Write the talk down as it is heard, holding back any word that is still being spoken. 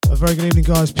Very good evening,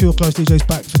 guys. Pure KLASS DJs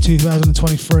back for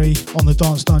 2023 on the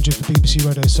Dance Dungeon for BBC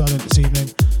Radio Silent this evening.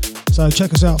 So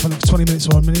check us out for the next 20 minutes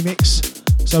of our mini mix.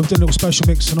 So we're doing a little special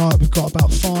mix tonight. We've got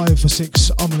about 5 or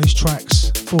 6 unreleased tracks,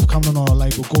 forthcoming on our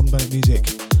label, Gordon Bennett Music.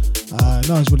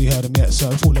 No one's really heard them yet, so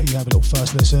I thought we'd let you have a little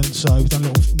first listen. So we've done a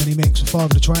little mini mix with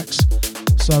 5 of the tracks.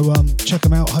 So check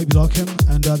them out. Hope you like them,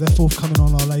 and they're forthcoming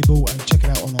on our label. And check it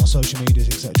out on our social medias,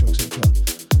 etc., etc.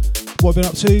 What I've been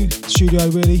up to, studio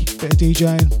really, bit of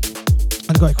DJing,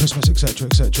 and a great Christmas, etc.,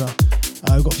 etc.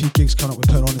 We've got a few gigs coming up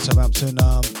we're putting on in Southampton.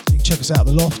 You can check us out at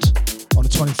the Loft on the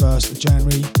 21st of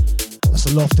January. That's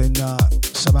the Loft in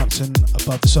Southampton,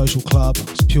 above the Social Club.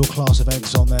 It's Pure KLASS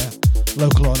events on there.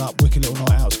 Local line-up, wicked little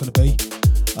night out it's going to be.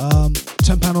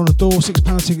 £10 on the door,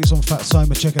 £6 tickets on Fat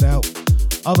Soma, check it out.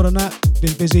 Other than that,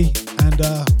 been busy and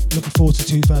looking forward to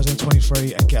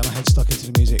 2023 and getting our head stuck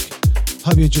into the music.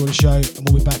 Hope you enjoy the show, and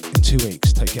we'll be back in 2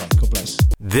 weeks. Take care. God bless.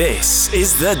 This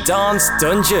is the Dance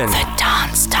Dungeon. The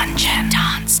Dance Dungeon.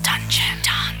 Dance Dungeon.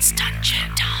 Dance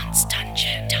Dungeon. Dance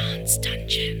Dungeon. Dance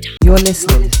Dungeon. You're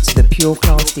listening to the Pure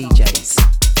KLASS DJs.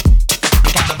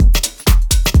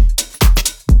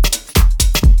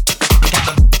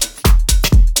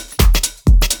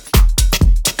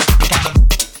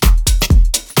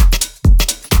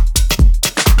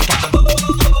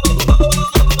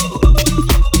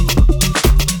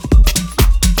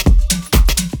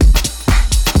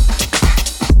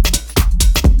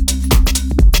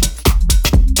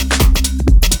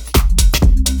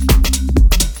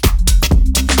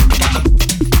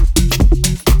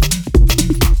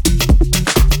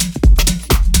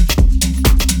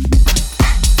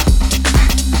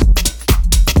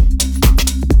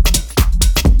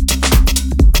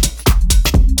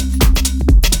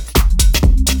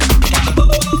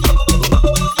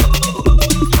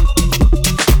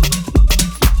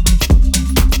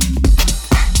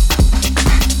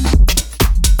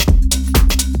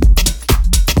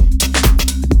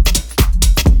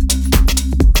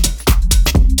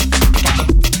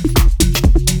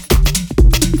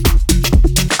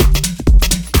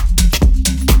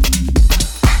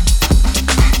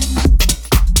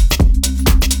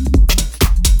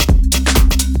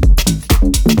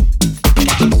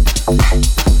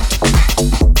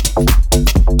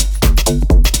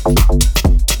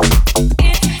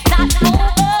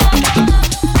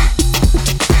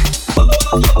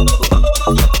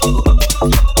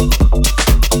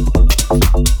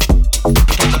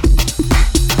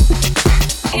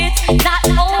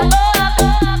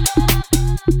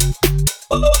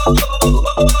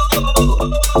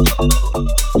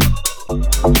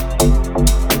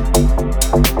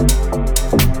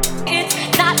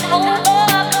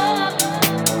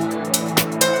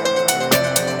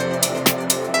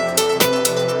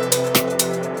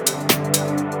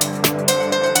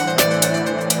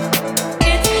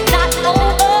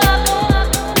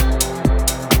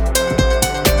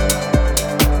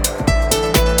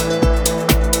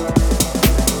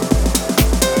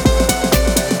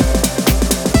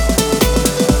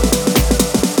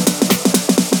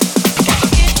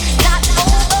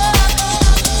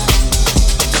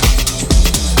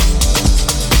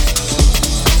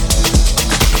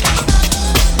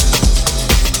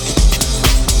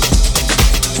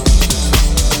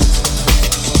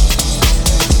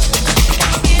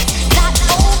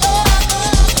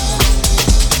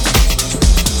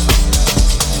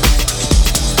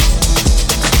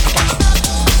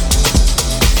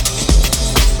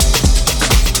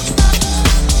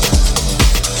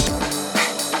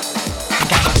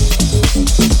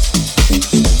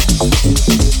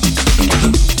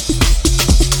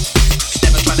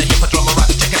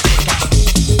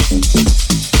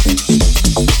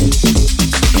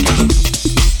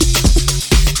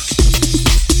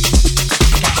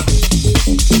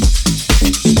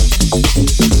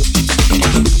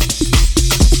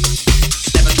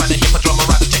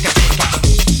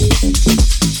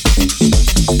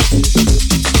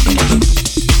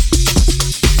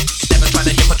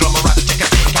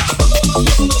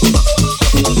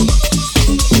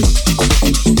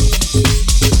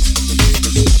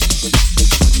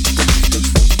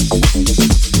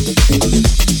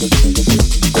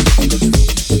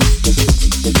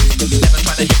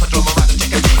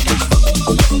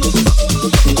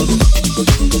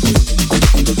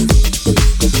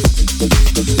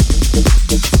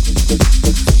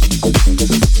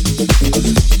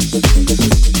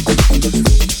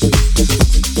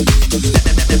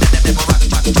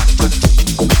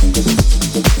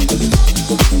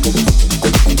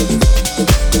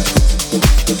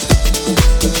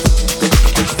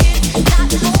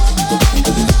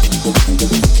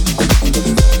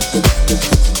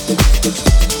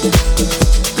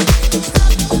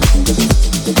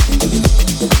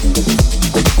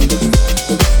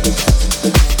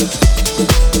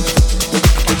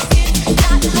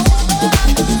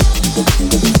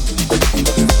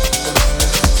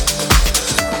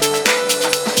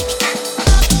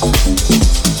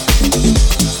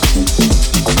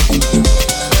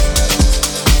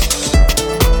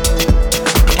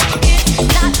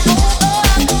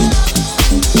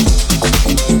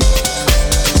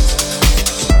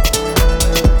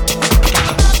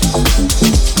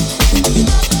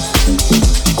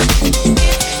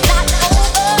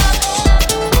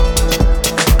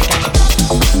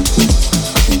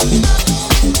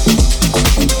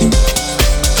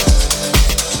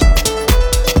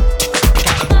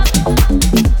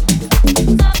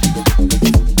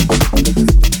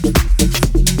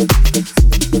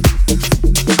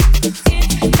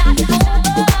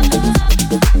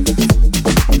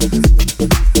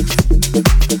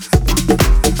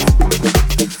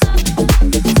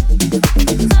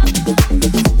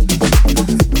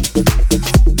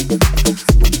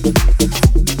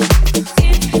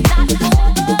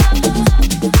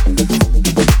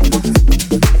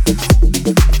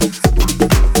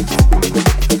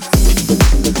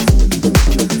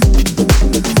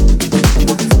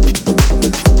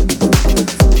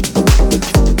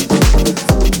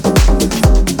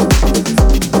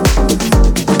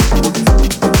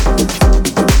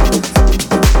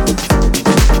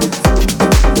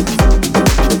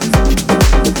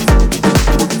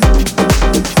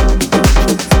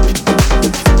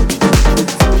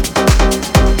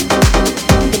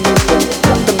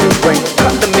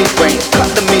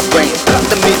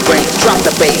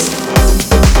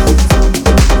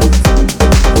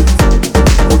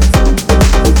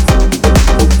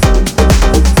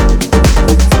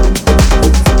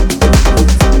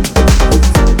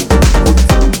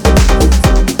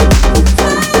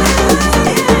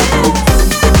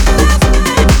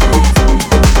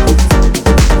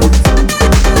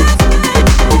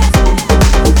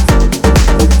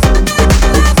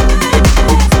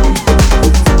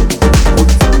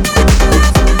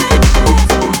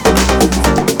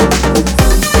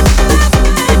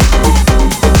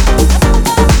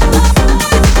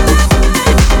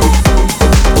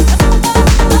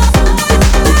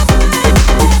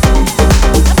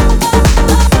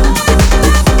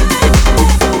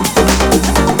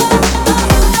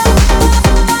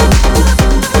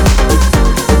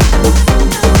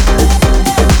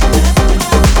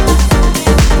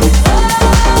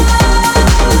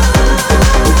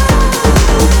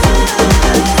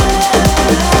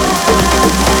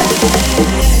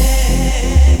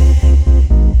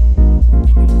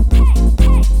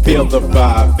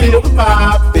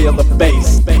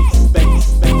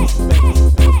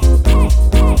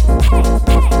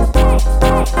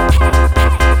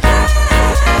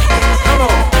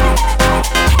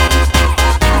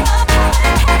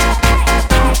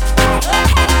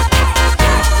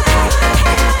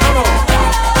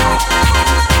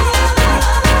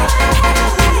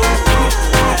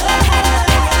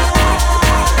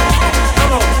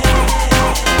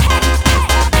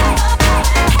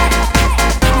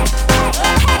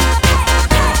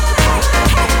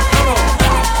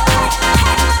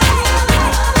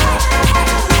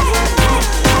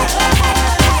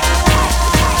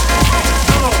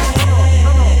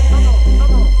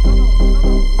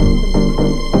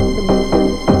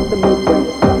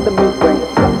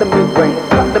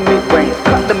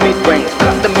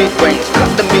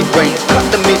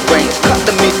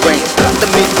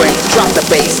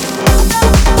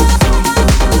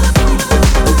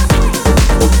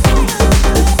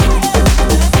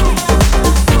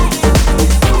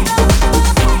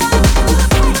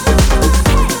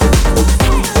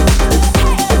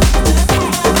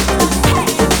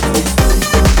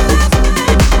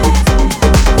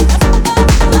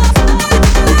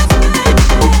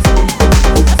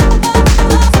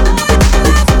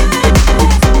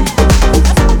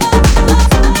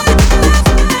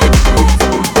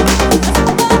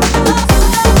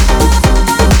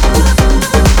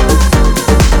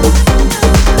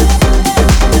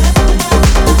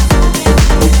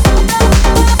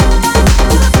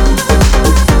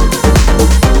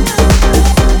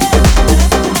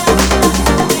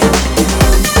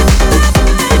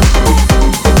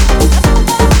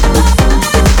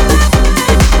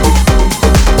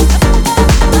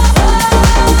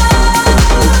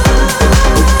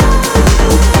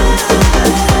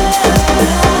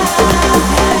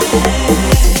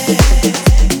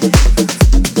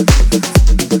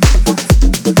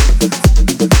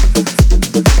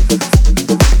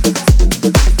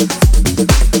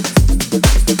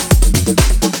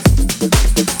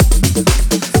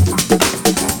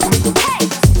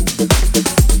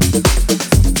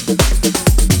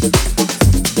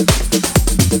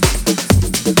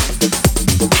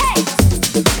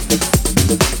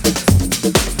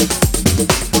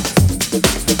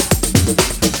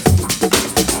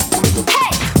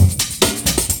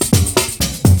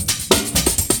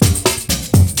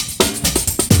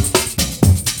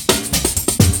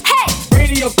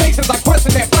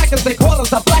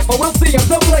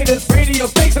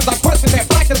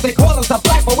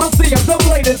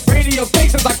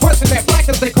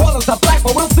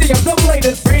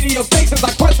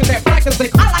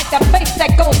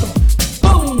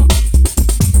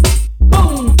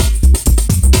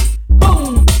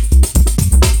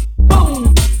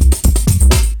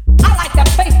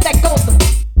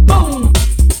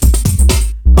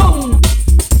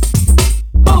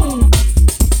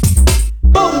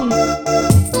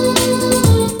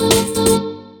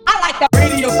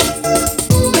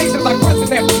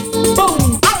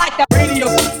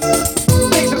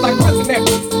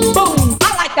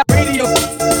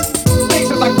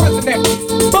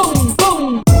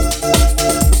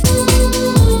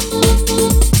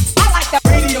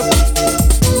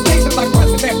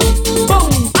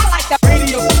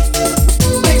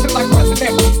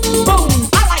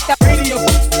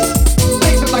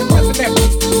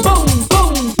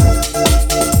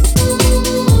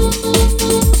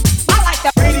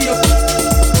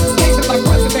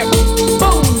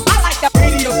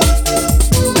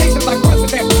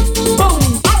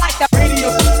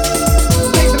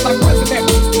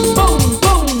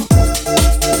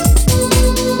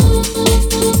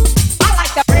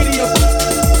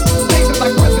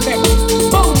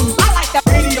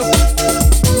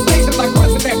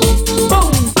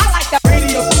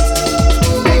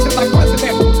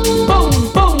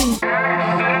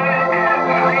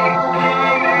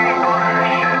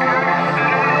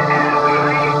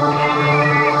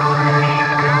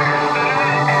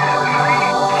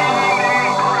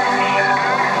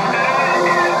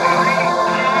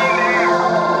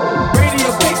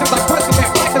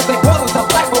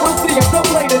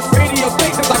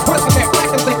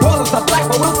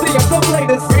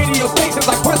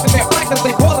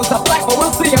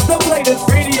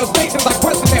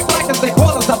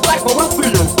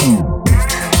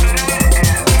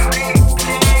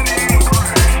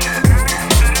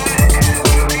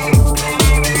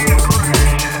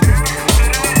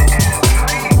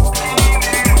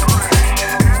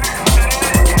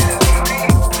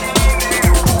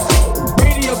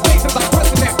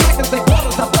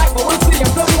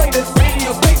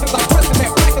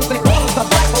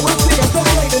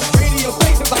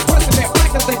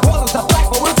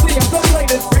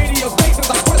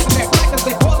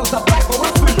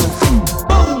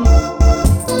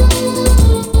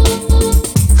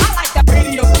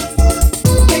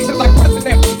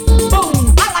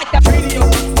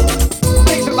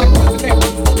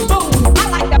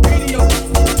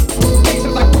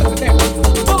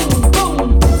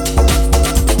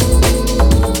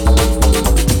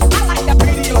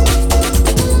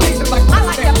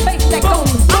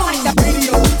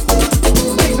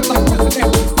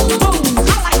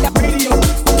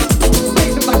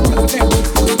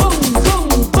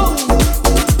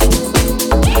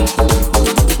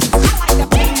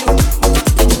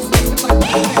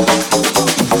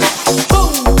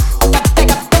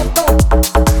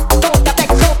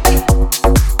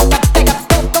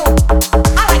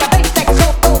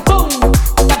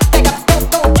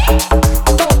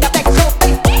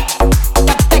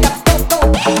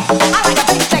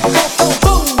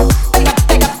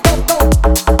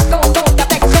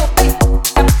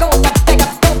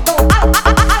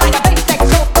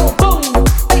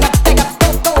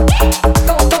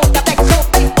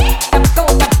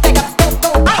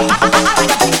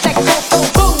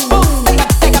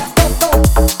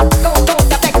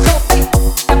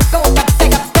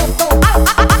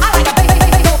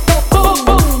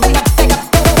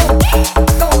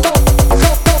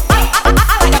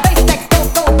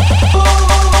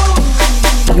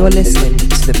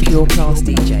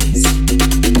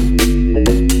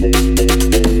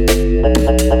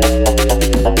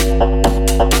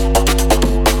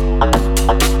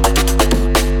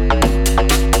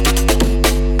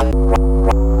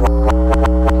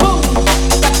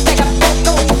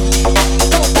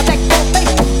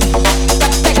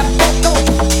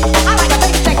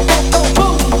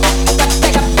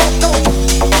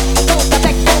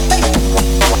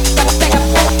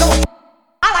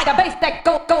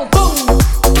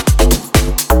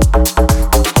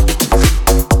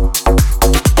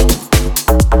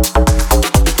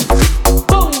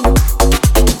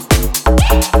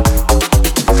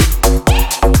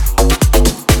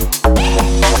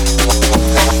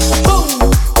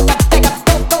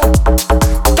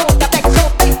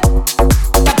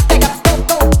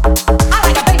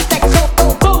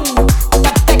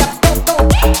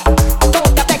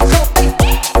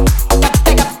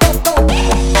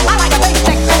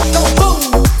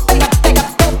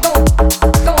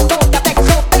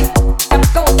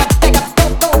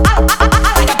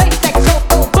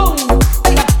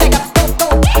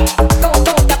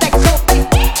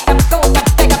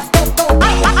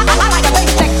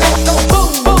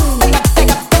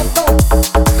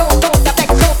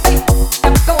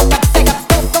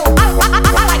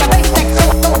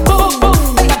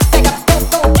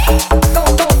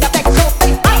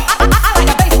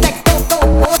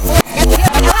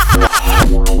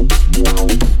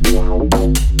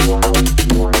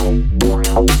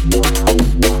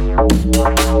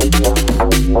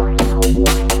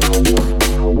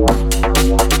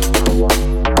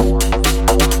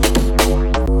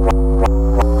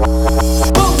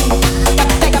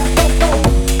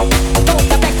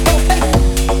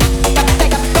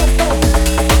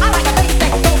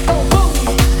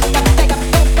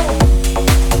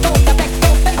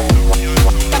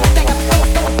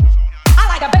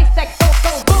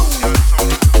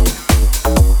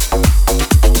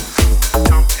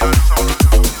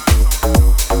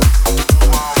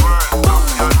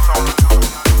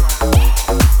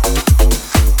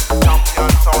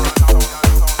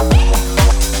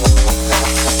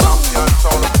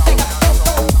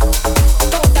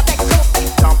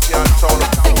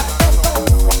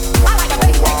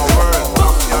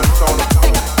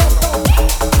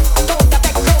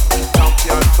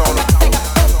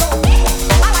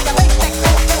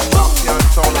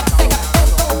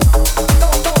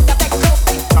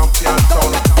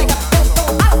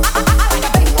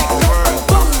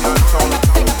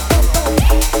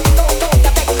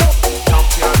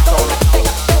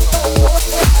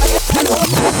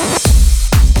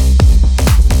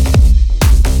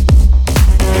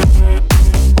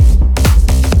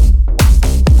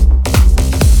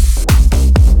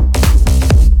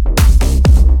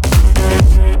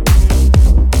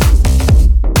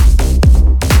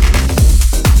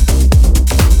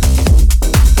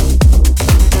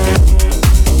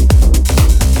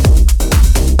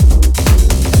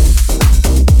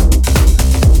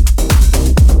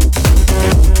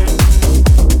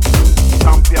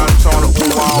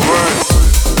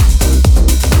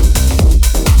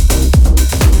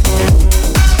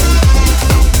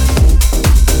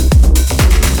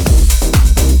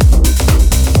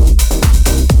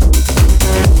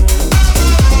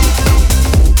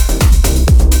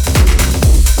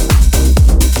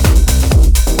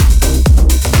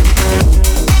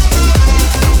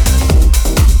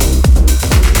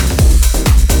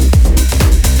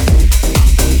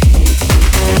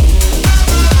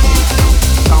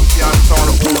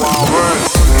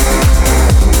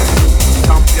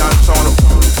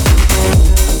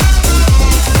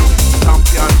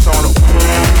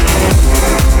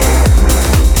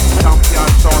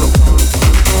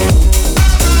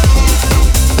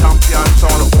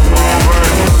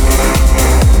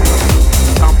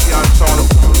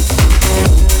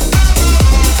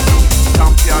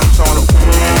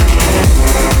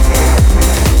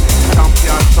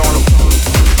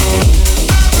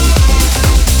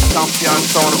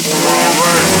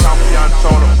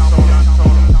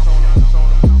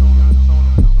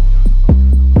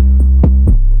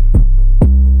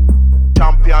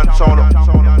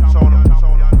 Solo.